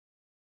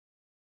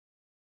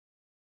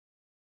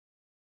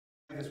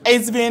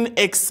It's been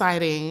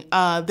exciting.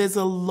 There's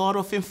a lot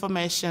of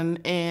information,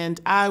 and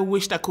I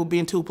wished I could be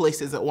in two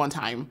places at one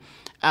time.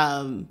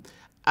 Um,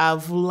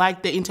 I've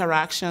liked the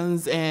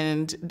interactions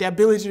and the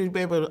ability to be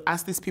able to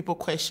ask these people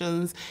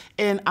questions.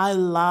 And I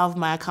love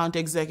my account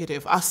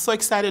executive. I was so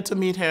excited to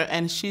meet her,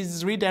 and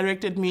she's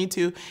redirected me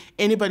to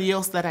anybody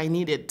else that I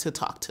needed to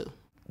talk to.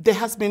 There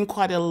has been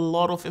quite a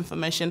lot of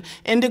information.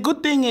 And the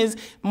good thing is,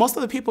 most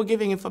of the people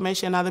giving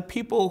information are the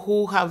people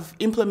who have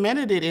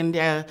implemented it in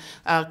their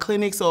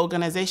clinics or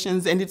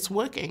organizations, and it's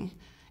working.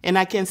 And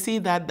I can see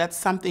that that's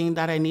something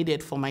that I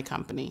needed for my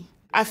company.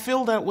 I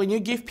feel that when you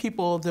give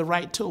people the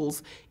right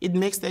tools, it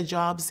makes their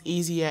jobs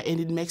easier and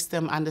it makes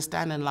them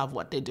understand and love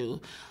what they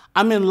do.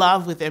 I'm in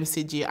love with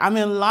MCG. I'm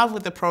in love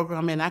with the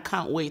program, and I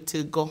can't wait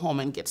to go home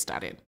and get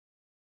started.